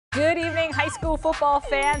Good evening, high school football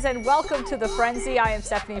fans, and welcome to the Frenzy. I am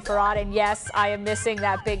Stefanie Frerotte, and yes, I am missing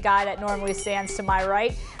that big guy that normally stands to my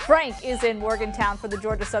right. Frank is in Morgantown for the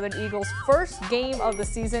Georgia Southern Eagles' first game of the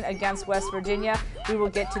season against West Virginia. We will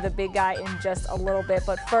get to the big guy in just a little bit,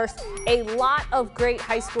 but first, a lot of great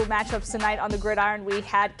high school matchups tonight on the gridiron. We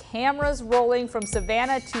had cameras rolling from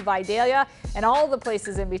Savannah to Vidalia and all the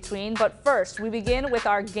places in between, but first, we begin with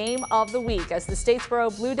our game of the week as the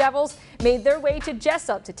Statesboro Blue Devils made their way to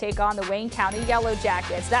Jessup to take on the Wayne County Yellow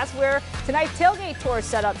Jackets. That's where tonight's tailgate tour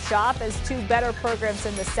set up shop as two better programs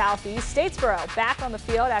in the Southeast. Statesboro back on the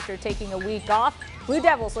field after taking a week off. Blue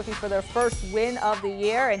Devils looking for their first win of the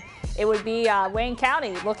year, and it would be Wayne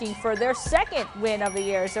County looking for their second win of the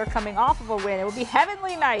year as they're coming off of a win. It would be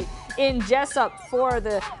heavenly night in Jessup for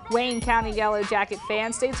the Wayne County Yellow Jacket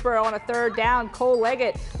fans. Statesboro on a third down. Cole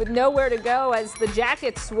Leggett with nowhere to go as the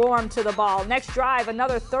Jackets swarm to the ball. Next drive,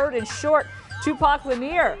 another third and short. Tupac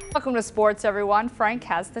Lanier. Welcome to sports, everyone. Frank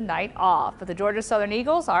has the night off, but the Georgia Southern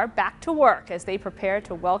Eagles are back to work as they prepare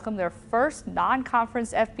to welcome their first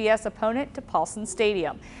non-conference FBS opponent to Paulson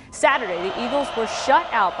Stadium. Saturday, the Eagles were shut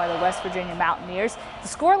out by the West Virginia Mountaineers. The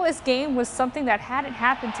scoreless game was something that hadn't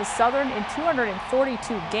happened to Southern in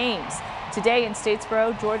 242 games. Today in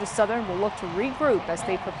Statesboro, Georgia Southern will look to regroup as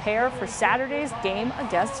they prepare for Saturday's game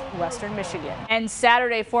against Western Michigan. And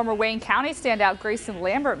Saturday, former Wayne County standout Grayson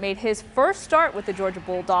Lambert made his first start with the Georgia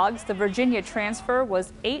Bulldogs. The Virginia transfer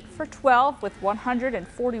was 8 for 12 with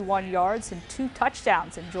 141 yards and 2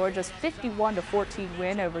 touchdowns in Georgia's 51-14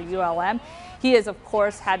 win over ULM. He has, of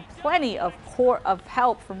course, had plenty of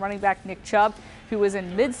help from running back Nick Chubb, who was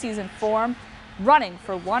in midseason form, running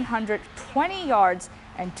for 120 yards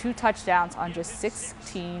and 2 touchdowns on just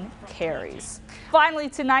 16 carries. Finally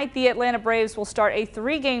tonight, the Atlanta Braves will start a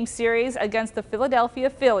 3-game series against the Philadelphia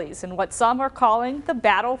Phillies in what some are calling the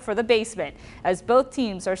battle for the basement, as both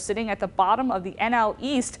teams are sitting at the bottom of the NL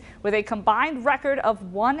East with a combined record of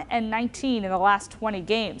 1-19 in the last 20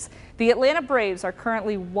 games. The Atlanta Braves are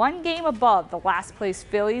currently 1 game above the last place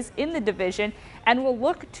Phillies in the division and will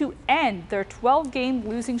look to end their 12-game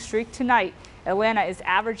losing streak tonight. Atlanta is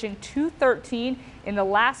averaging .213 in the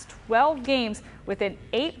last 12 games with an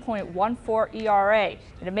 8.14 ERA.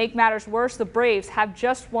 And to make matters worse, the Braves have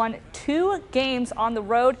just won 2 games on the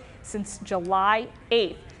road since July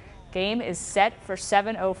 8th. Game is set for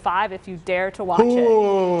 7:05 if you dare to watch it.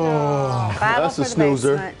 Oh, that's a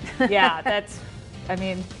snoozer. Yeah, I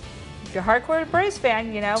mean, if you're a hardcore Braves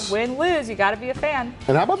fan, you know, win, lose, you got to be a fan.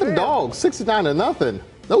 And how about them dogs? 69-0.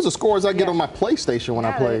 Those are scores I get on my PlayStation when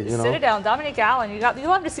I play, you know. Citadel, Dominic Allen, you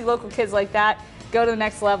love to see local kids like that go to the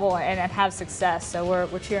next level and have success. So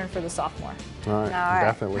we're cheering for the sophomore. All right,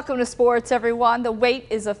 definitely. Welcome to sports, everyone. The wait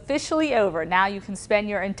is officially over. Now you can spend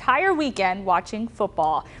your entire weekend watching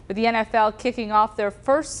football, with the NFL kicking off their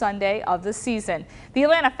first Sunday of the season. The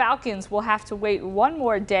Atlanta Falcons will have to wait one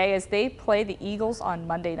more day as they play the Eagles on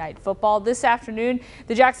Monday Night Football. This afternoon,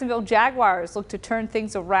 the Jacksonville Jaguars look to turn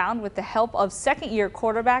things around with the help of second-year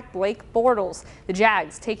quarterback Blake Bortles. The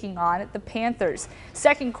Jags taking on the Panthers.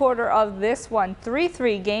 Second quarter of this one,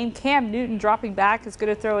 3-3 game. Cam Newton dropping back is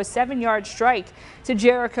going to throw a 7-yard strike to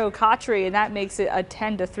Jericho Cotchery, and that makes it a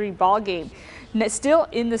 10-3 ball game. Still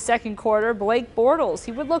in the second quarter, Blake Bortles,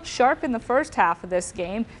 he would look sharp in the first half of this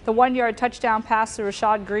game. The 1-yard touchdown pass to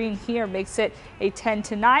Rashad Green here makes it a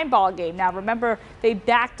 10-9 ball game. Now remember, they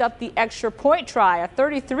backed up the extra point try, a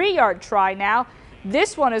 33-yard try now.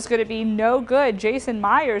 This one is going to be no good. Jason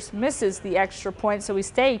Myers misses the extra point, so we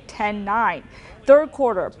stay 10-9. Third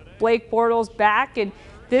quarter, Blake Bortles back, and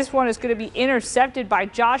this one is going to be intercepted by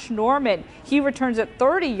Josh Norman. He returns at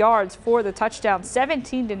 30 yards for the touchdown,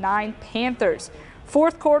 17-9 Panthers.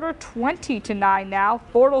 Fourth quarter, 20-9 now.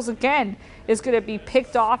 Bortles again is going to be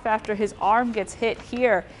picked off after his arm gets hit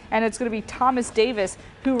here, and it's going to be Thomas Davis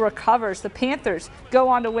who recovers. The Panthers go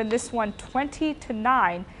on to win this one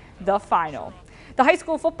 20-9, the final. The high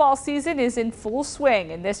school football season is in full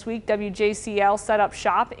swing, and this week WJCL set up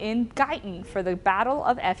shop in Guyton for the Battle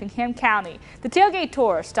of Effingham County. The tailgate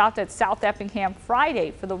tour stopped at South Effingham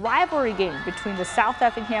Friday for the rivalry game between the South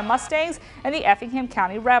Effingham Mustangs and the Effingham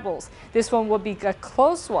County Rebels. This one would be a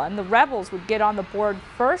close one. The Rebels would get on the board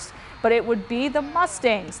first, but it would be the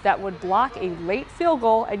Mustangs that would block a late field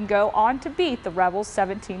goal and go on to beat the Rebels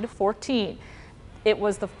 17-14. It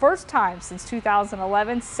was the first time since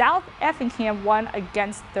 2011 South Effingham won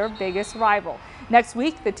against their biggest rival. Next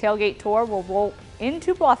week, the tailgate tour will roll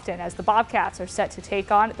into Bluffton as the Bobcats are set to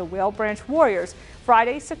take on the Whale Branch Warriors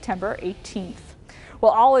Friday, September 18th.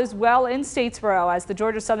 Well, all is well in Statesboro as the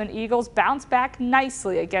Georgia Southern Eagles bounce back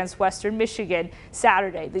nicely against Western Michigan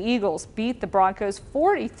Saturday. The Eagles beat the Broncos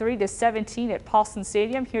 43-17 at Paulson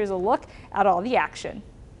Stadium. Here's a look at all the action.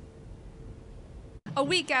 A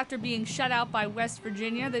week after being shut out by West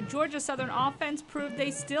Virginia, the Georgia Southern offense proved they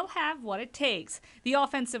still have what it takes. The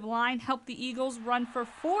offensive line helped the Eagles run for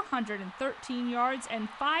 413 yards and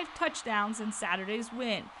 5 touchdowns in Saturday's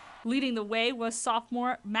win. Leading the way was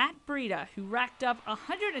sophomore Matt Breida, who racked up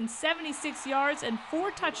 176 yards and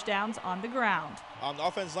 4 touchdowns on the ground. The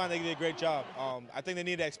offensive line, they did a great job. I think they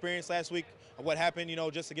needed that experience last week of what happened,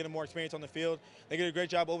 just to get them more experience on the field. They did a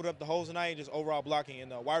great job opening up the holes tonight and just overall blocking.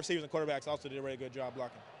 And wide receivers and quarterbacks also did a really good job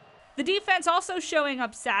blocking. The defense also showing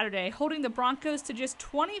up Saturday, holding the Broncos to just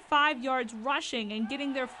 25 yards rushing and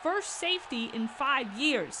getting their first safety in 5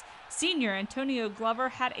 years. Senior Antonio Glover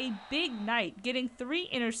had a big night, getting 3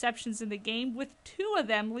 interceptions in the game, with 2 of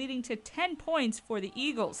them leading to 10 points for the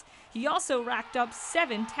Eagles. He also racked up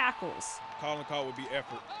 7 tackles. Calling call would be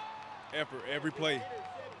effort, every play,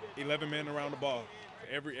 11 men around the ball.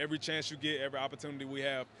 Every chance you get, every opportunity we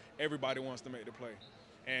have, everybody wants to make the play.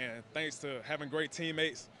 And thanks to having great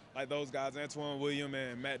teammates like those guys, Antoine Williams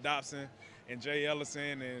and Matt Dobson and Jay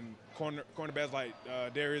Ellison, and cornerbacks like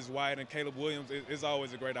Darius White and Caleb Williams, it's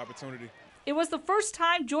always a great opportunity. It was the first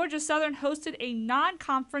time Georgia Southern hosted a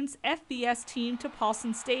non-conference FBS team to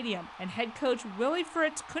Paulson Stadium, and head coach Willie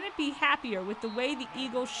Fritz couldn't be happier with the way the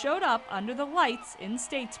Eagles showed up under the lights in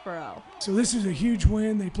Statesboro. So this is a huge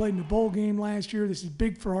win. They played in the bowl game last year. This is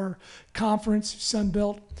big for our conference, Sun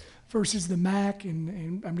Belt versus the MAC,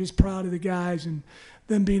 and I'm just proud of the guys and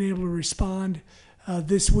them being able to respond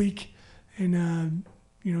this week and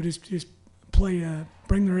just play,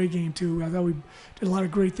 bring their A game too. I thought we did a lot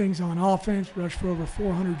of great things on offense, rushed for over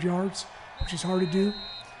 400 yards, which is hard to do.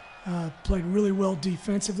 Played really well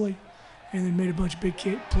defensively, and then made a bunch of big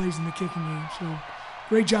plays in the kicking game. So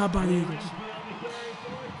great job by the Eagles.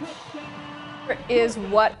 Is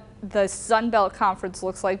what the Sun Belt Conference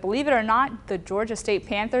looks like. Believe it or not, the Georgia State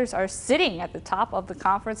Panthers are sitting at the top of the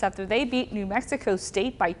conference after they beat New Mexico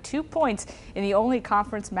State by 2 points in the only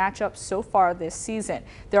conference matchup so far this season.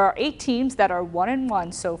 There are 8 teams that are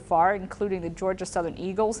 1-1 so far, including the Georgia Southern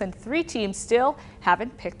Eagles, and 3 teams still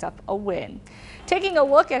haven't picked up a win. Taking a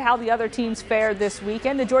look at how the other teams fared this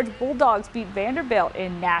weekend, the Georgia Bulldogs beat Vanderbilt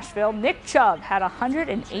in Nashville. Nick Chubb had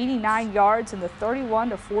 189 yards in the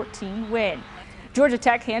 31-14 win. Georgia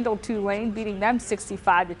Tech handled Tulane, beating them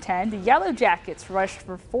 65-10. The Yellow Jackets rushed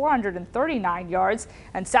for 439 yards,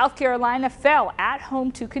 and South Carolina fell at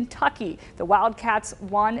home to Kentucky. The Wildcats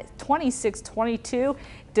won 26-22,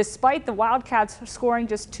 despite the Wildcats scoring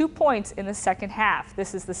just 2 points in the second half.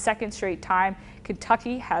 This is the second straight time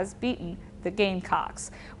Kentucky has beaten the Gamecocks.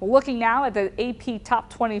 Well, looking now at the AP Top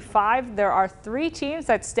 25, there are 3 teams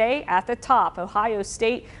that stay at the top. Ohio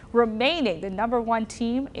State remaining the #1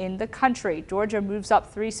 team in the country. Georgia moves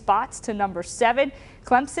up 3 spots to number 7.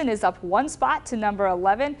 Clemson is up 1 spot to number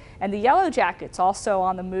 11, and the Yellow Jackets also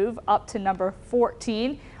on the move up to number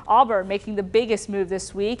 14. Auburn making the biggest move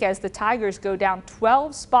this week as the Tigers go down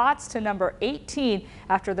 12 spots to number 18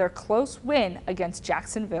 after their close win against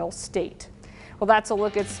Jacksonville State. Well, that's a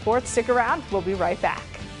look at sports. Stick around. We'll be right back.